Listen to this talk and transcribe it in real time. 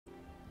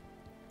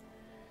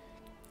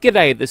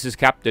G'day, this is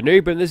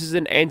Captainoob, and this is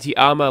an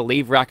anti-armor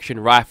lever-action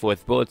rifle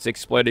with bullets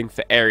exploding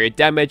for area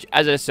damage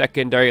as a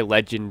secondary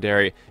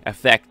legendary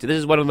effect. This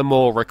is one of the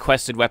more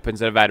requested weapons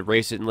that I've had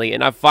recently,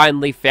 and I've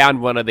finally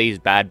found one of these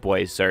bad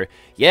boys, so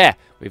yeah,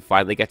 we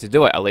finally get to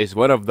do it. At least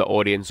one of the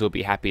audience will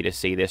be happy to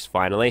see this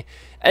finally.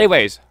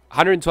 Anyways,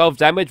 112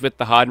 damage with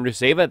the hardened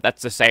receiver.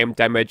 That's the same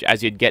damage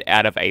as you'd get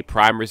out of a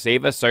prime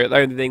receiver, so the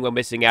only thing we're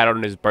missing out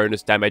on is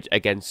bonus damage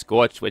against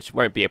Scorch, which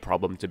won't be a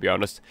problem, to be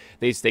honest.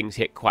 These things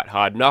hit quite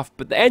hard enough,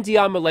 but the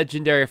anti-armor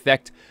legendary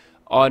effect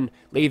on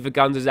lever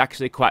guns is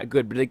actually quite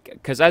good,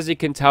 because as you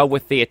can tell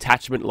with the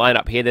attachment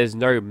lineup here, there's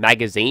no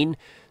magazine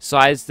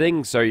size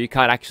thing, so you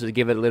can't actually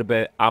give it a little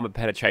bit of armor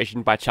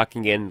penetration by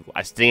chucking in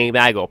a stinging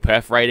mag or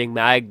perforating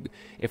mag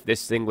if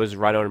this thing was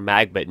run on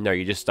mag, but no,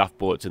 you just stuff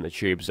bullets in the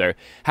tube. So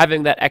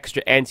having that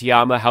extra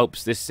anti-armor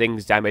helps this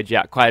thing's damage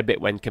out quite a bit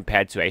when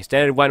compared to a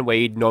standard one where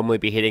you'd normally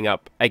be hitting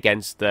up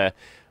against the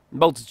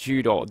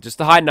multitude or just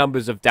the high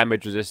numbers of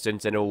damage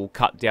resistance, and it will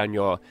cut down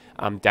your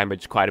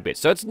damage quite a bit.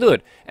 So it's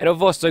good. And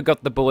I've also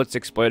got the bullets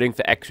exploding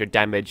for extra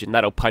damage, and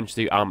that'll punch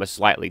through armor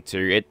slightly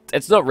too.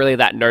 It's not really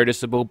that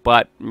noticeable,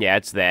 but yeah,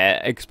 it's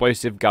there.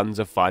 Explosive guns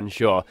are fun,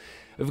 sure.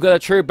 We've got a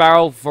true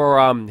barrel for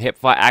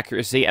hipfire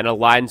accuracy and a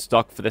line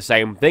stock for the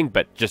same thing,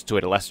 but just to a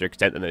lesser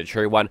extent than the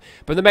true one.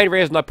 But the main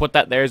reason I put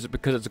that there is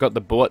because it's got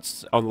the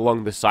bullets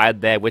along the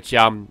side there, which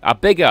are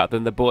bigger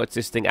than the bullets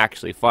this thing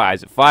actually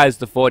fires. It fires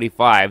the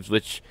 45s,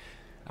 which,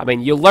 I mean,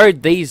 you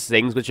load these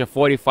things, which are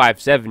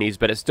 45-70s,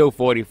 but it's still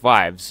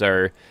 45,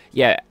 so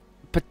yeah,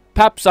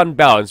 perhaps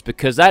unbalanced,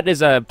 because that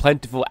is a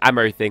plentiful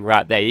ammo thing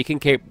right there. You can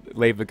keep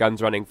lever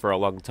guns running for a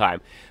long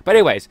time. But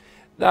anyways,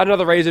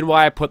 another reason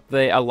why I put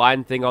the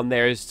align thing on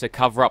there is to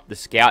cover up the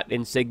scout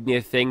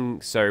insignia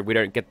thing, so we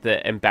don't get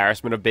the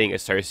embarrassment of being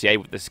associated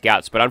with the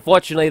scouts. But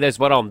unfortunately, there's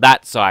one on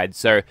that side,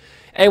 so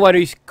anyone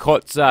who's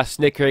caught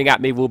snickering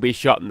at me will be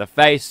shot in the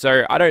face,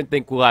 so I don't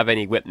think we'll have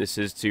any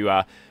witnesses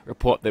to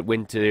report that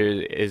Winter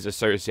is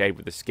associated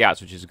with the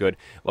scouts, which is good.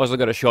 I've also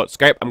got a short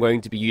scope I'm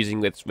going to be using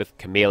with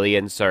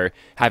Chameleon, so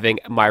having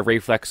my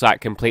reflex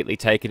sight completely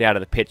taken out of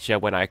the picture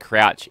when I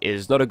crouch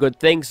is not a good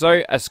thing,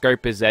 so a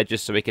scope is there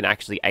just so we can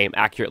actually aim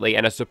accurately,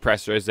 and a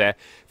suppressor is there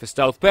for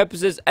stealth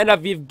purposes, and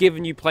I've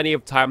given you plenty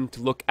of time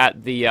to look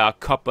at the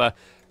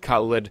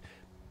copper-coloured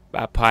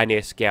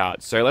Pioneer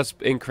Scout. So let's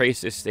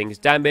increase this thing's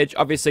damage.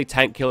 Obviously,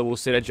 Tank Killer will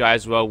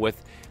synergize well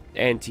with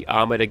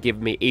anti-armor to give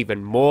me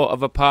even more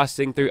of a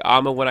passing through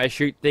armor when I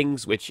shoot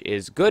things, which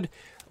is good.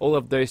 All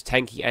of those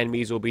tanky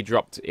enemies will be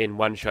dropped in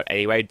one shot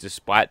anyway,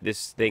 despite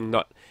this thing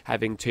not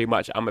having too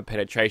much armor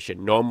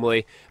penetration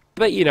normally.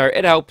 But, you know,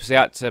 it helps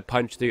out to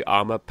punch through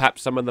armor.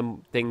 Perhaps some of the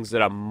things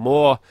that are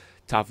more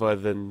tougher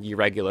than your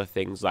regular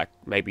things, like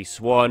maybe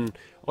Swan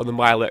or the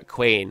Mylet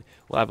Queen,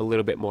 will have a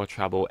little bit more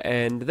trouble.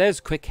 And there's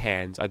Quick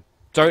Hands. I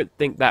don't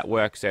think that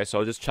works there, so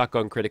I'll just chuck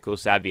on Critical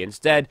Savvy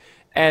instead.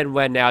 And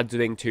we're now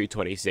doing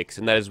 226,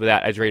 and that is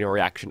without Adrenal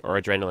Reaction or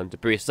Adrenaline to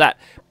boost that.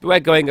 But we're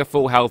going a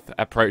full health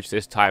approach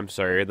this time,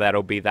 so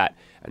that'll be that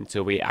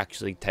until we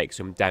actually take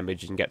some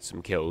damage and get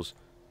some kills.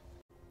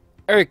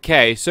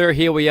 Okay, so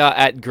here we are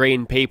at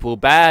Green People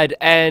Bad,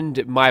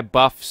 and my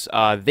buffs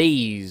are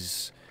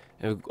these.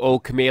 All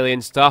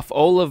Chameleon stuff.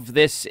 All of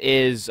this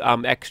is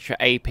extra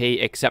AP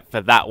except for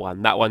that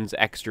one. That one's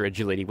extra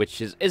agility,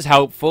 which is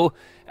helpful.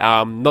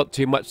 Not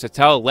too much to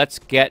tell. Let's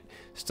get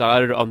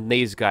started on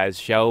these guys,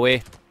 shall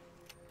we?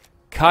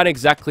 Can't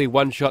exactly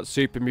one-shot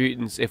super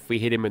mutants if we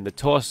hit him in the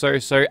torso,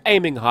 so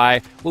aiming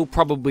high will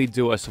probably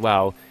do us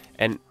well.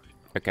 And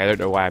okay, I don't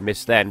know why I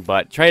missed then,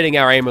 but training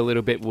our aim a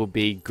little bit will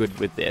be good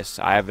with this.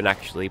 I haven't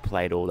actually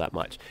played all that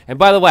much. And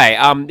by the way,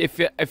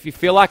 if you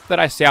feel like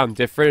that I sound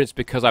different, it's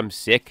because I'm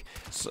sick.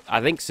 So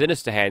I think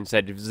Sinister Hand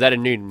said, is that a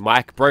new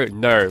mic, bro?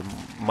 No,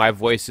 my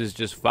voice is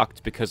just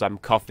fucked because I'm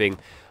coughing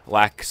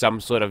like some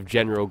sort of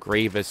General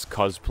Grievous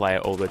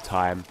cosplayer all the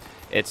time.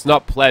 It's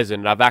not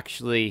pleasant. I've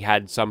actually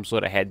had some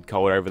sort of head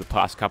cold over the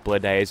past couple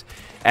of days.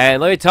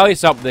 And let me tell you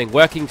something,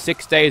 working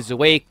 6 days a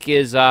week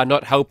is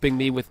not helping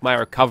me with my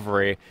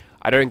recovery.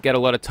 I don't get a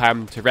lot of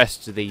time to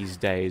rest these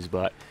days,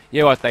 but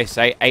you know what they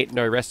say, ain't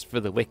no rest for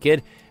the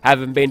wicked.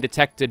 Haven't been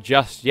detected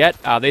just yet.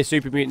 These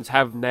super mutants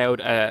have nailed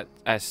a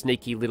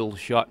sneaky little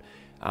shot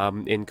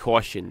in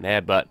caution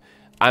there, but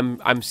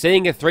I'm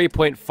seeing a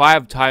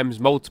 3.5 times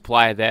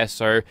multiplier there,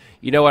 so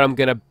you know what, I'm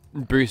going to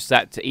boost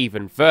that to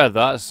even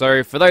further.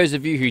 So for those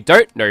of you who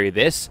don't know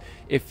this,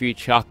 if you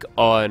chuck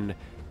on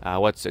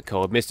what's it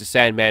called, Mr.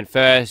 Sandman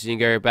first, you can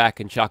go back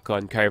and chuck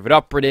on Covert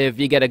Operative,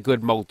 you get a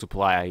good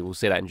multiplier. You will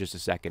see that in just a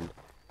second.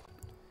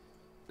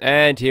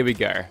 And here we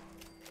go.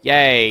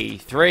 Yay,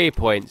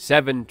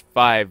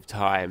 3.75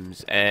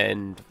 times.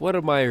 And what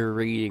am I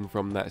reading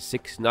from that?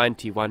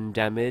 691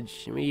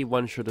 damage. Can we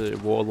one-shot a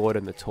Warlord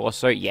in the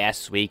torso?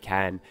 Yes, we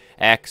can.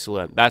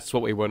 Excellent. That's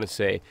what we want to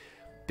see.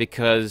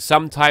 Because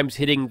sometimes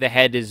hitting the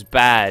head is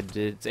bad.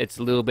 It's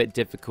a little bit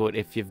difficult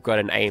if you've got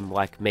an aim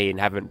like me and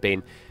haven't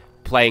been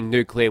playing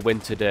Nuclear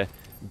Winter to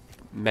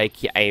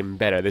make your aim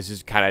better. This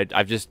is kind of,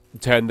 I've just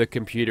turned the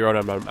computer on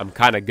and I'm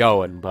kind of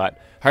going, but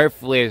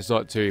hopefully it's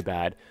not too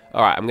bad.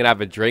 Alright, I'm going to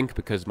have a drink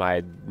because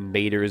my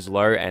meter is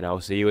low, and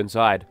I'll see you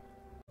inside.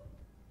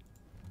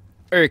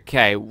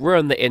 Okay, we're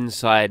on the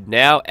inside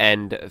now,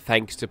 and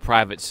thanks to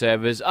private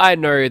servers, I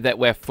know that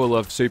we're full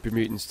of super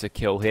mutants to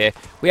kill here.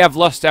 We have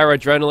lost our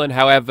adrenaline,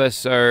 however,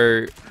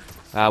 so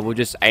we'll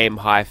just aim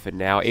high for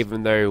now,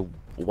 even though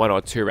 1 or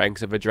 2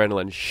 ranks of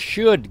adrenaline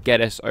should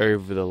get us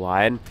over the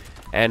line.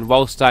 And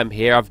whilst I'm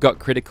here, I've got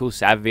critical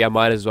savvy, I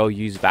might as well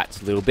use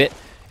VATS a little bit.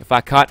 If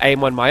I can't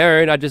aim on my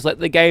own, I just let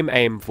the game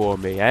aim for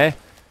me, eh?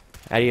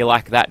 How do you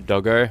like that,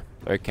 doggo?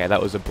 Okay,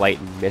 that was a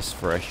blatant miss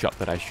for a shot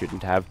that I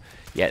shouldn't have.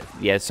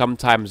 Yeah,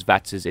 sometimes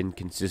VATS is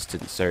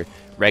inconsistent, so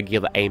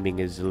regular aiming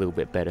is a little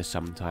bit better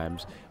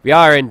sometimes. We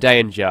are in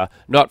danger,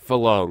 not for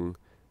long.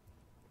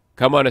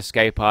 Come on,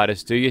 escape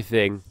artist, do your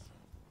thing.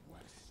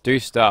 Do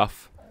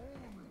stuff.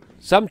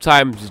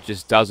 Sometimes it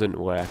just doesn't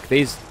work.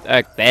 These,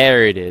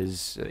 there it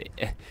is.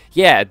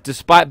 Yeah,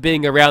 despite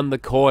being around the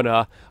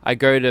corner, I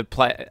go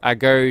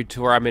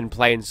to where I'm in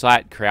plain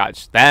sight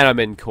crouch. Then I'm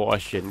in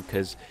caution,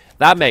 because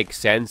that makes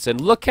sense. And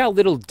look how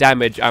little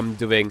damage I'm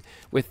doing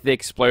with the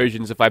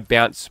explosions if I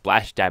bounce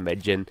splash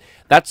damage. And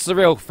that's the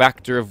real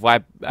factor of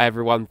why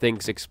everyone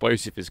thinks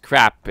explosive is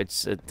crap.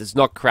 It's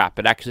not crap.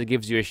 It actually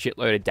gives you a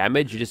shitload of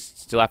damage. You just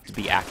still have to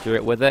be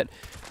accurate with it.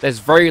 There's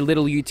very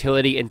little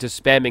utility into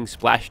spamming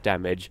splash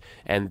damage.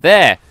 And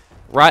there,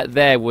 right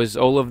there, was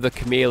all of the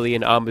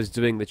chameleon armors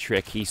doing the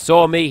trick. He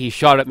saw me, he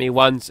shot at me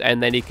once,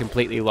 and then he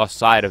completely lost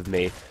sight of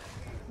me.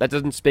 That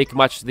doesn't speak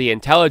much to the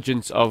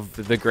intelligence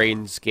of the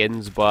green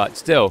skins, but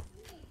still,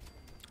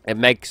 it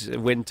makes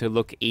Winter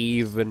look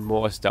even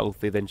more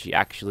stealthy than she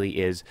actually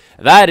is.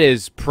 That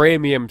is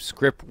premium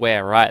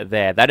scriptware right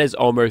there. That is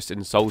almost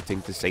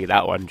insulting to see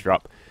that one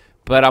drop.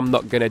 But I'm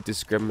not going to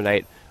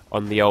discriminate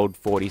on the old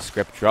 40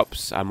 script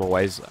drops. I'm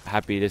always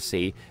happy to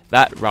see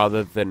that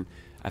rather than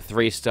a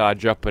 3-star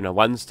drop and a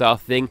 1-star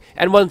thing.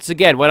 And once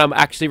again, when I'm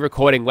actually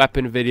recording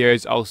weapon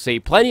videos, I'll see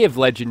plenty of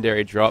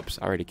legendary drops.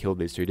 I already killed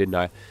these two, didn't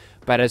I?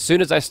 But as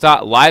soon as I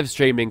start live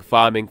streaming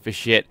farming for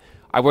shit,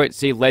 I won't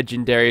see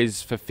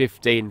legendaries for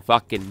 15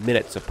 fucking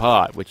minutes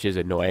apart, which is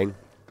annoying.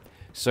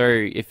 So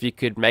if you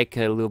could make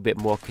it a little bit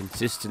more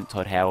consistent,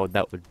 Todd Howard,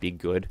 that would be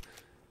good.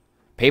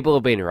 People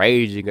have been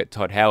raging at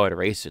Todd Howard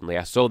recently.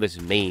 I saw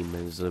this meme.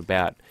 It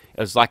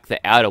was like the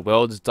Outer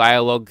Worlds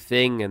dialogue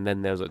thing, and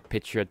then there was a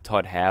picture of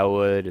Todd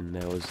Howard, and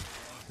there was,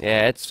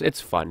 yeah,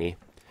 it's funny.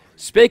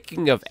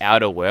 Speaking of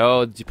Outer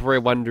Worlds, you're probably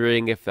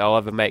wondering if they'll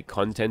ever make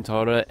content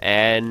on it,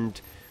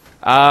 and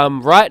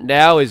right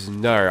now is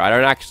no. I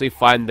don't actually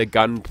find the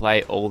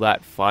gunplay all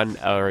that fun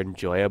or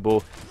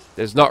enjoyable.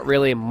 There's not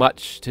really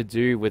much to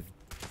do with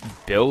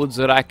builds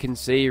that I can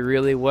see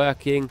really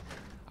working.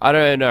 I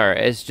don't know.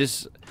 It's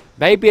just,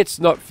 maybe it's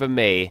not for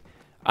me.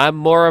 I'm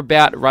more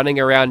about running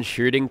around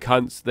shooting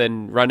cunts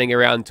than running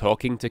around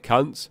talking to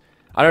cunts.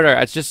 I don't know.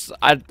 It's just,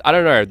 I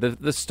don't know.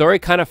 The story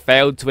kind of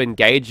failed to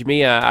engage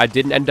me. I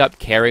didn't end up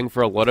caring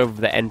for a lot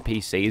of the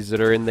NPCs that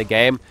are in the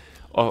game,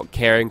 or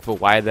caring for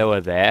why they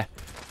were there.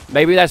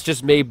 Maybe that's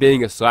just me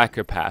being a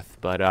psychopath,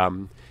 but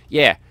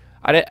yeah,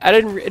 it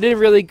didn't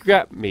really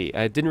grab me.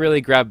 It didn't really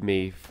grab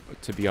me,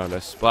 to be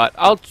honest. But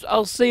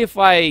I'll see if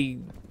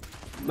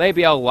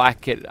maybe I'll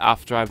like it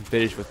after I'm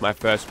finished with my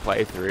first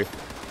playthrough.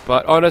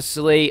 But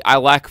honestly, I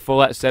like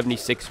Fallout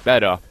 76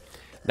 better.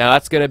 Now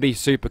that's going to be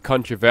super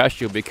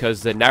controversial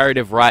because the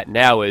narrative right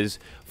now is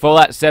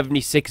Fallout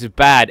 76 is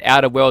bad,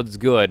 Outer Worlds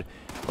good.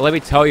 Well, let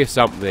me tell you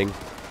something.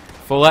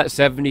 Fallout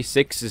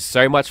 76 is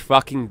so much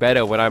fucking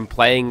better when I'm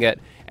playing it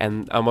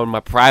and I'm on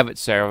my private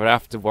server. I don't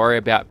have to worry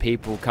about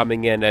people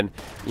coming in and,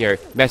 you know,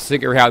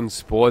 messing around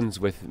spawns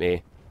with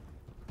me.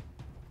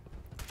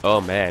 Oh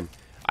man,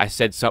 I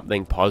said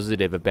something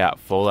positive about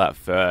Fallout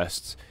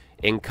first.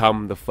 In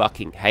come the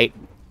fucking hate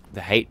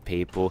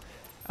people.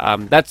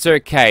 That's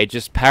okay,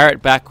 just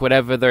parrot back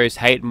whatever those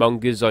hate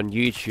mongers on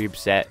YouTube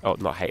said. Oh,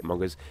 not hate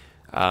mongers.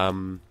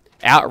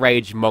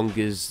 Outrage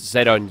mongers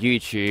said on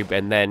YouTube,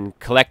 and then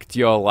collect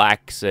your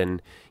likes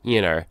and,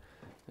 you know,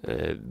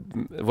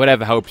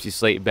 whatever helps you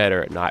sleep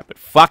better at night. But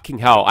fucking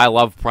hell, I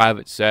love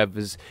private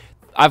servers.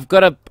 I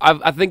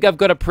think I've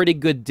got a pretty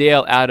good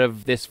deal out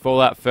of this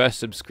Fallout First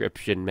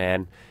subscription,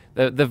 man.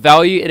 The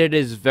value in it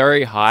is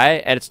very high,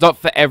 and it's not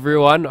for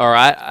everyone,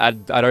 alright? I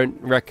don't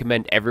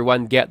recommend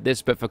everyone get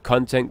this, but for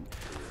content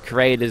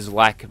creators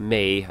like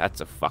me,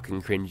 that's a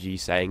fucking cringy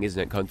saying, isn't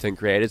it, content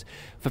creators?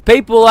 For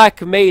people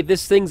like me,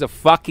 this thing's a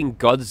fucking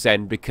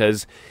godsend,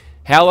 because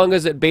how long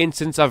has it been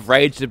since I've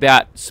raged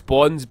about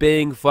spawns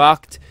being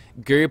fucked,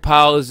 goo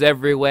piles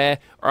everywhere,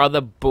 or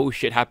other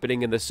bullshit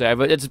happening in the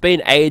server? It's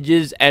been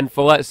ages, and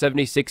Fallout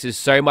 76 is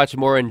so much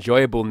more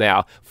enjoyable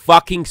now.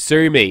 Fucking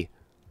sue me.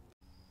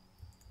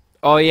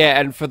 Oh yeah,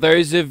 and for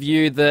those of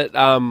you that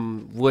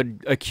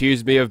would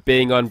accuse me of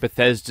being on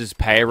Bethesda's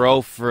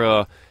payroll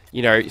for,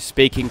 you know,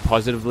 speaking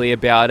positively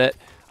about it,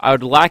 I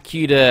would like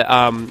you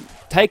to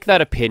take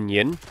that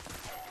opinion,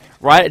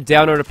 write it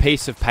down on a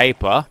piece of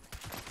paper,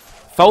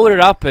 fold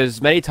it up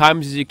as many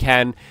times as you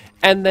can,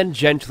 and then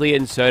gently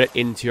insert it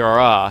into your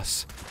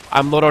ass.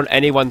 I'm not on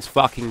anyone's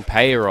fucking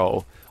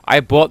payroll. I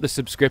bought the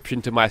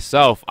subscription to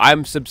myself.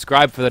 I'm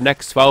subscribed for the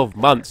next 12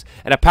 months.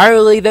 And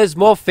apparently there's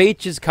more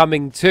features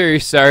coming too,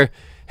 so...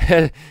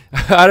 I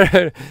don't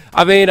know.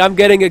 I mean, I'm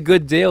getting a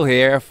good deal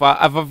here. If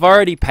I've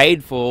already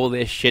paid for all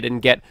this shit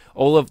and get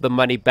all of the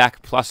money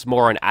back plus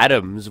more on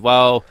atoms,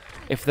 well,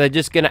 if they're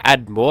just gonna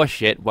add more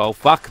shit, well,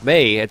 fuck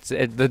me.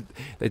 The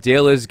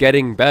deal is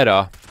getting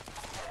better.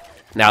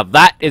 Now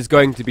that is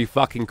going to be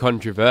fucking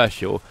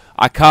controversial.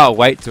 I can't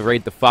wait to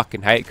read the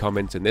fucking hate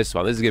comments in this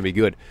one. This is gonna be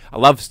good. I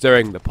love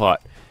stirring the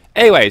pot.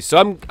 Anyway,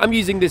 so I'm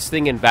using this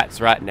thing in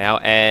VATS right now,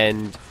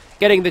 and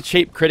getting the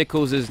cheap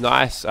criticals is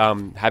nice.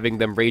 Having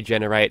them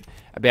regenerate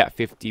about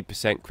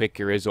 50%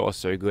 quicker is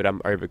also good.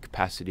 I'm over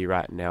capacity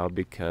right now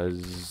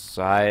because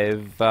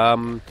I've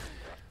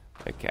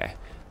okay.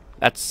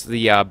 That's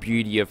the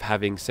beauty of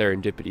having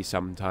serendipity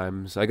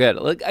sometimes. I get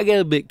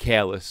a bit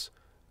careless.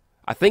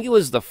 I think it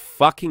was the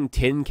fucking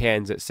tin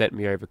cans that sent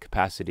me over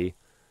capacity.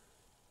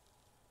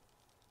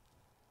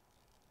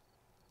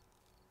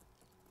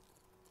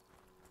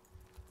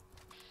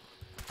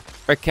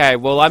 Okay,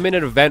 well, I'm in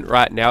an event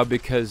right now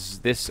because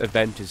this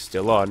event is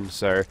still on,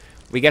 so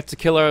we get to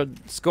kill a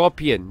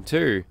scorpion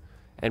too.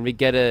 And we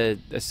get a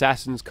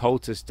assassin's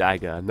cultist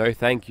dagger. No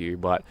thank you,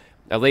 but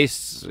at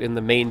least in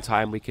the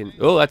meantime we can...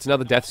 Oh, that's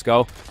another death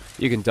skull.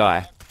 You can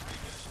die.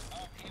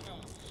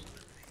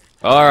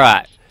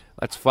 Alright,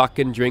 let's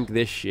fucking drink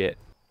this shit.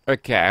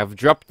 Okay, I've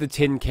dropped the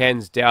tin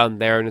cans down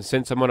there, and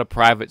since I'm on a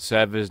private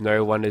server,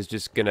 no one is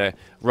just gonna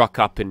rock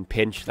up and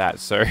pinch that,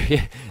 so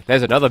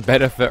there's another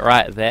benefit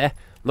right there.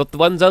 Not the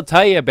ones I'll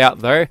tell you about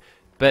though,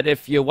 but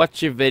if you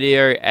watch a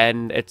video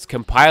and it's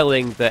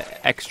compiling the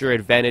extra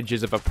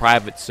advantages of a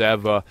private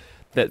server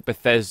that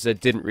Bethesda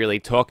didn't really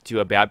talk to you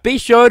about, be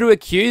sure to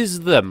accuse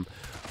them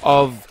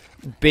of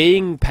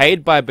being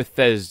paid by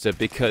Bethesda,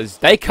 because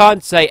they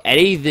can't say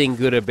anything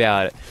good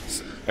about it.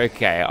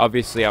 Okay,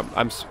 obviously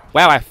wow,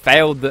 I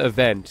failed the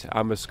event.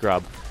 I'm a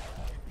scrub.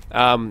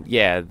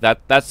 Yeah,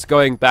 that's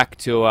going back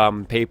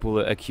to people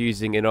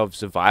accusing Innov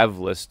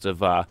Survivalist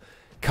of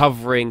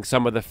covering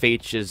some of the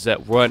features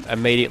that weren't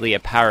immediately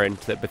apparent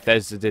that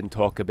Bethesda didn't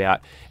talk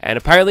about. And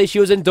apparently she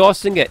was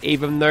endorsing it,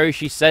 even though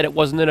she said it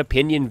wasn't an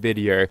opinion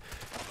video.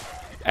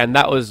 And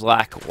that was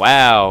like,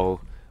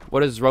 wow,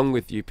 what is wrong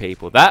with you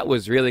people? That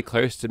was really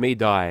close to me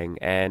dying,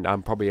 and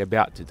I'm probably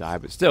about to die,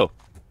 but still.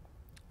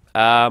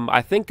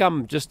 I think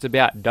I'm just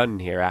about done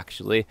here,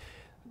 actually.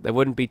 There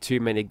wouldn't be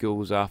too many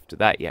ghouls after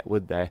that yet,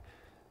 would there?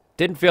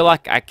 Didn't feel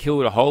like I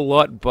killed a whole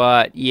lot,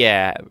 but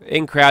yeah,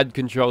 in crowd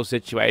control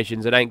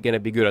situations, it ain't gonna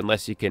be good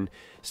unless you can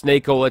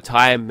sneak all the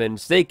time,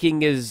 and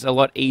sneaking is a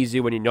lot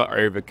easier when you're not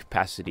over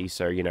capacity,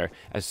 so, you know,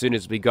 as soon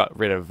as we got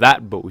rid of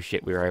that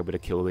bullshit, we were able to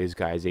kill these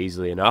guys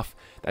easily enough.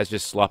 That's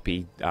just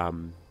sloppy,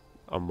 on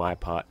my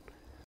part.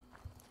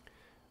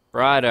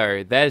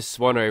 Righto, there's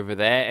Swan over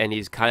there, and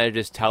he's kind of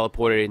just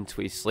teleported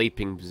into his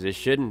sleeping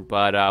position,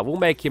 but we'll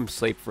make him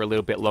sleep for a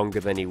little bit longer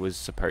than he was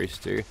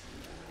supposed to.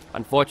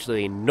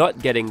 Unfortunately,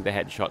 not getting the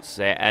headshots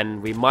there,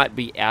 and we might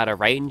be out of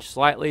range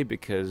slightly,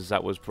 because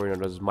that was probably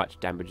not as much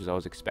damage as I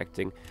was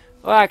expecting.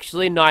 Well,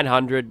 actually,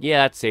 900,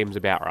 yeah, that seems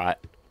about right.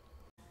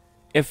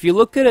 If you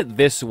look at it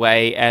this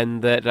way,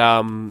 and that,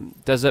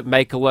 does it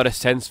make a lot of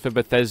sense for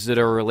Bethesda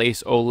to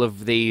release all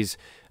of these,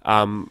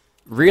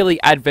 really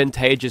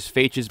advantageous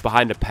features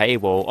behind a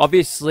paywall?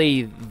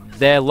 Obviously,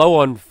 they're low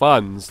on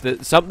funds.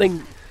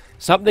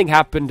 Something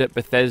happened at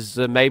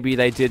Bethesda. Maybe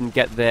they didn't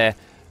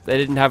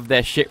have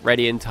their shit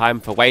ready in time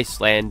for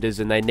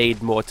Wastelanders, and they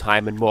need more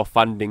time and more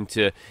funding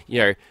to, you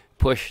know,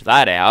 push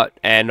that out.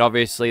 And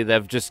obviously,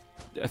 they've just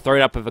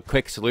thrown up with a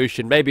quick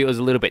solution. Maybe it was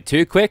a little bit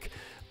too quick,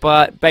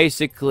 but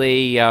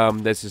basically,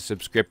 there's a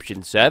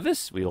subscription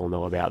service. We all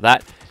know about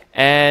that.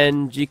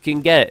 And you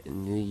can get it,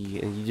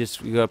 and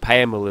you gotta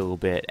pay them a little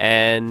bit.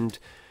 And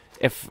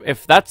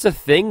if that's a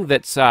thing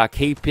that's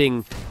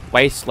keeping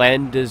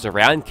Wastelanders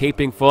around,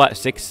 keeping Fallout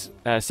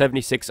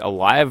 76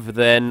 alive,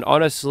 then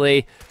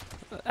honestly,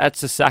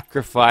 that's a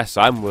sacrifice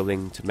I'm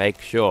willing to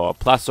make, sure.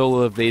 Plus,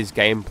 all of these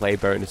gameplay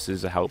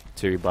bonuses are helped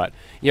too. But,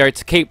 you know,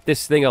 to keep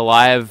this thing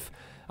alive,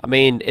 I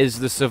mean, is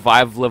the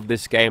survival of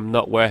this game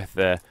not worth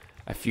a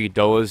few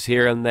dollars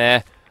here and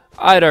there?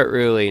 I don't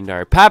really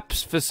know.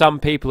 Perhaps for some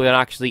people who are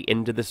actually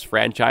into this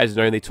franchise and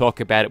only talk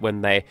about it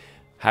when they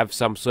have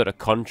some sort of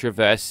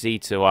controversy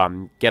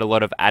to get a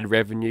lot of ad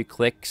revenue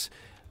clicks,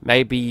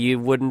 maybe you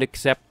wouldn't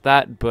accept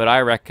that, but I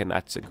reckon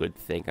that's a good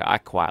thing. I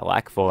quite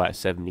like Fallout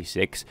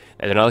 76.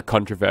 There's another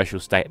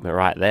controversial statement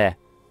right there.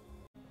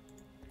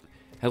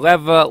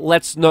 However,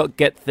 let's not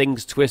get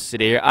things twisted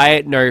here. I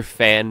ain't no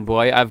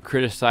fanboy. I've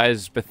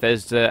criticized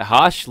Bethesda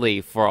harshly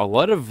for a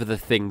lot of the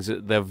things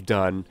that they've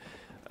done.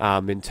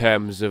 In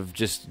terms of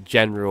just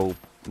general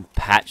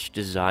patch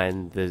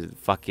design, the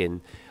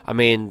fucking, I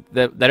mean,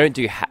 they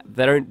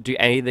don't do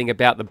anything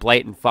about the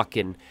blatant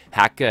fucking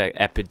hacker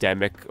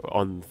epidemic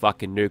on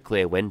fucking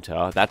nuclear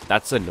winter.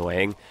 That's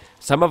annoying.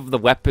 some of the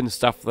weapon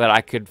stuff that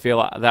I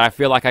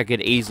feel like I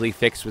could easily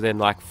fix within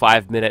like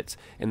 5 minutes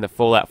in the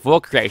Fallout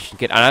 4 creation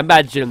kit. And I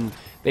imagine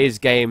these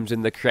games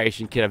in the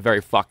creation kit are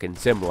very fucking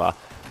similar.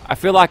 I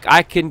feel like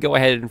I can go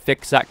ahead and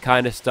fix that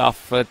kind of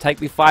stuff.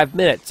 Take me 5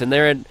 minutes, and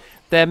there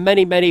are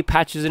many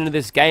patches into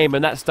this game,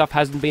 and that stuff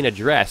hasn't been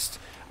addressed.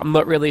 I'm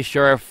not really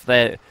sure if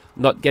they're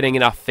not getting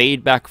enough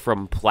feedback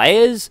from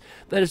players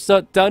that it's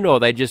not done, or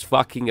they just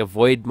fucking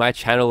avoid my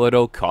channel at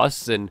all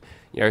costs, and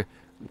you know,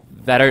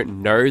 they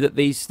don't know that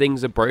these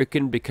things are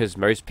broken because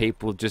most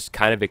people just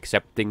kind of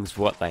accept things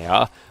for what they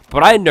are.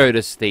 But I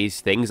notice these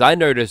things. I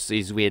notice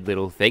these weird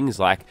little things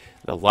like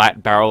the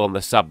light barrel on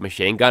the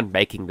submachine gun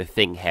making the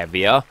thing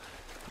heavier.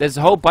 There's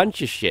a whole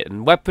bunch of shit,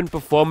 and weapon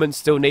performance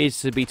still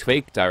needs to be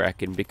tweaked, I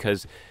reckon,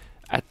 because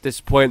at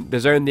this point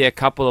there's only a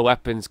couple of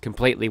weapons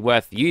completely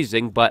worth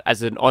using, but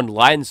as an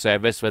online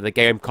service where the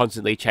game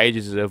constantly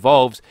changes and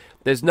evolves,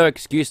 there's no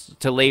excuse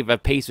to leave a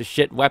piece of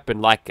shit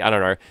weapon like, I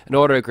don't know, an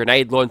auto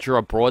grenade launcher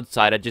or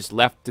broadsider just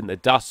left in the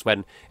dust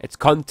when it's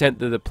content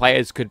that the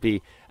players could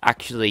be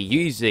actually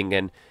using,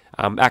 and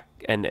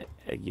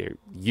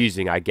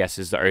using, I guess,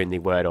 is the only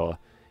word, or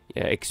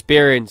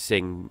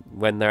experiencing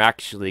when they're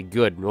actually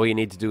good, and all you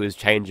need to do is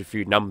change a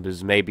few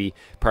numbers, maybe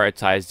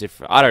prioritize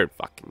different, I don't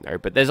fucking know,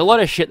 but there's a lot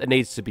of shit that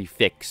needs to be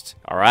fixed,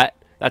 alright?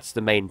 That's the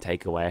main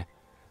takeaway.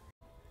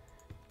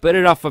 But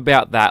enough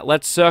about that,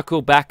 let's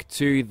circle back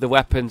to the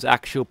weapon's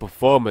actual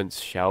performance,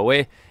 shall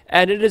we?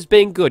 And it has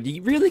been good.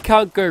 You really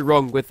can't go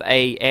wrong with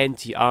a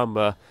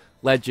anti-armor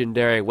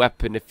legendary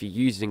weapon if you're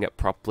using it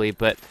properly,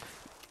 but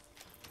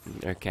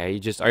okay, you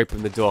just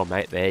open the door,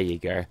 mate, there you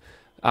go.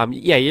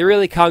 Yeah, you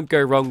really can't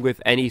go wrong with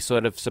any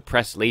sort of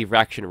suppressed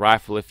lever-action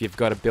rifle if you've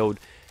got a build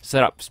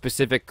set up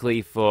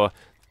specifically for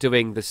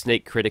doing the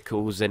sneak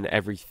criticals and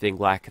everything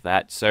like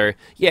that. So,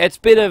 yeah, it's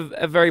been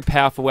a very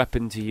powerful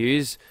weapon to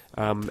use,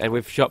 and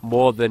we've shot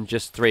more than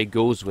just 3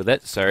 ghouls with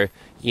it, so,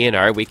 you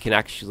know, we can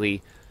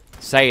actually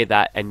say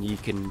that, and you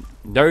can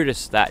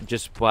notice that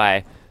just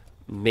by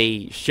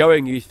me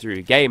showing you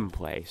through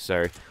gameplay.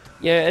 So,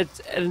 yeah,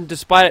 and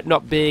despite it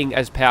not being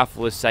as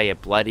powerful as, say, a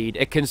Bloodied,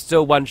 it can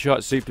still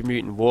one-shot Super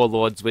Mutant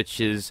Warlords, which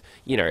is,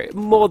 you know,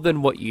 more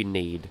than what you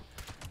need.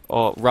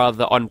 Or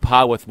rather, on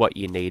par with what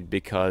you need,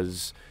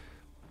 because,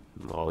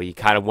 well, you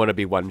kind of want to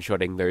be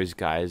one-shotting those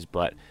guys,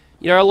 but,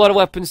 you know, a lot of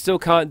weapons still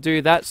can't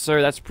do that,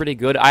 so that's pretty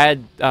good. I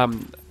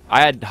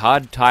had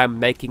hard time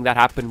making that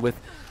happen with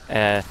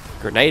a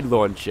grenade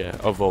launcher,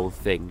 of all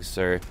things,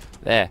 so,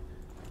 there.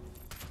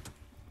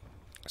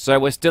 So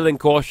we're still in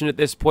caution at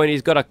this point.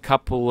 He's got a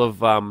couple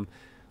of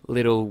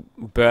little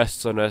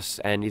bursts on us,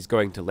 and he's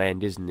going to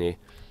land, isn't he?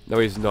 No,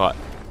 he's not.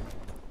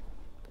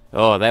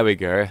 Oh, there we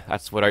go.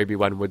 That's what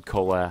Obi-Wan would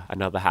call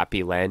another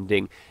happy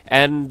landing.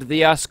 And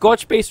the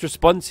Scorch Beast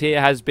response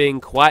here has been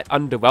quite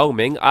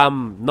underwhelming.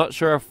 Not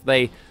sure if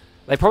they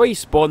probably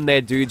spawn their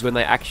dudes when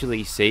they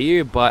actually see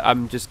you, but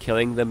I'm just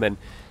killing them and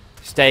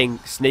staying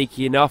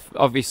sneaky enough.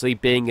 Obviously,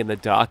 being in the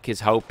dark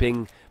is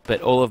helping,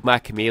 but all of my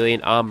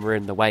chameleon armor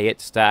and the way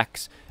it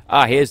stacks.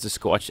 Ah, here's the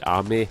Scorched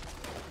army.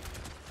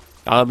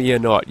 Army or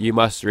not, you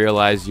must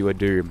realize you are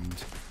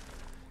doomed.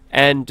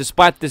 And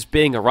despite this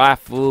being a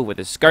rifle with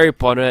a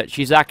scope on it,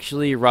 she's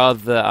actually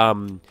rather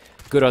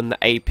good on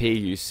the AP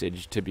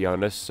usage, to be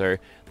honest. So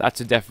that's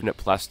a definite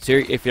plus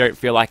too. If you don't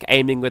feel like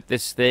aiming with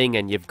this thing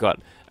and you've got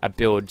a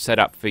build set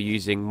up for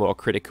using more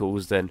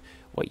criticals than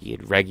what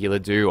you'd regular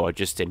do, or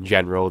just in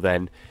general,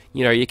 then,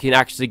 you know, you can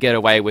actually get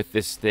away with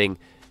this thing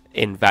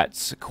in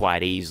VATS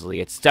quite easily.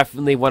 It's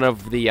definitely one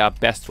of the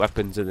best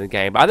weapons in the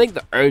game. I think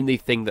the only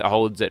thing that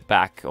holds it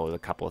back, or a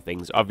couple of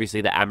things,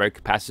 obviously the ammo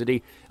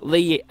capacity,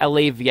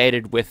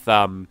 alleviated with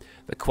the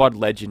quad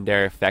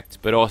legendary effect,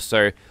 but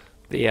also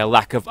the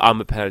lack of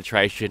armor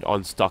penetration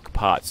on stock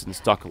parts and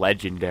stock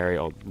legendary,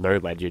 or no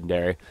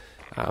legendary.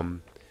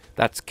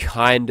 That's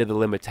kind of the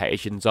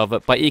limitations of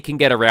it, but you can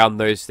get around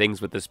those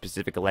things with the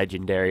specific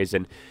legendaries,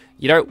 and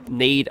you don't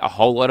need a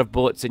whole lot of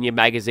bullets in your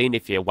magazine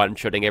if you're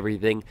one-shotting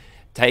everything.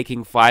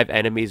 Taking 5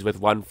 enemies with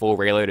 1 full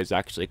reload is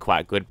actually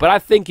quite good, but I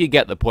think you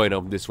get the point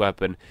of this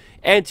weapon.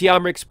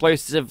 Anti-armor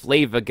explosive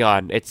lever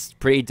gun, it's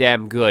pretty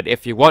damn good.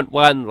 If you want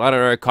one, I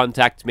don't know,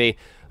 contact me.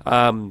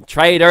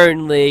 Trade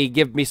only,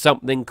 give me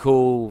something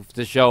cool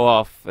to show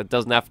off. It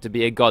doesn't have to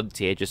be a god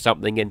tier, just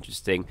something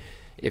interesting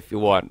if you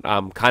want.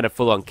 I'm kind of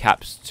full on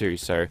caps too,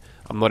 so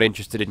I'm not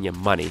interested in your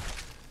money.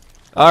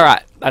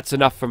 Alright, that's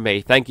enough from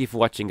me. Thank you for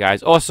watching,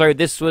 guys. Also,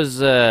 this was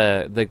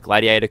the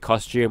gladiator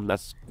costume.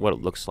 That's what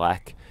it looks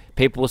like.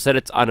 People said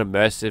it's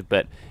unimmersive,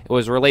 but it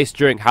was released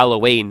during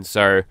Halloween,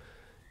 so,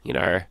 you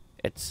know,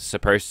 it's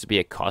supposed to be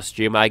a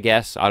costume, I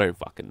guess. I don't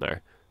fucking know.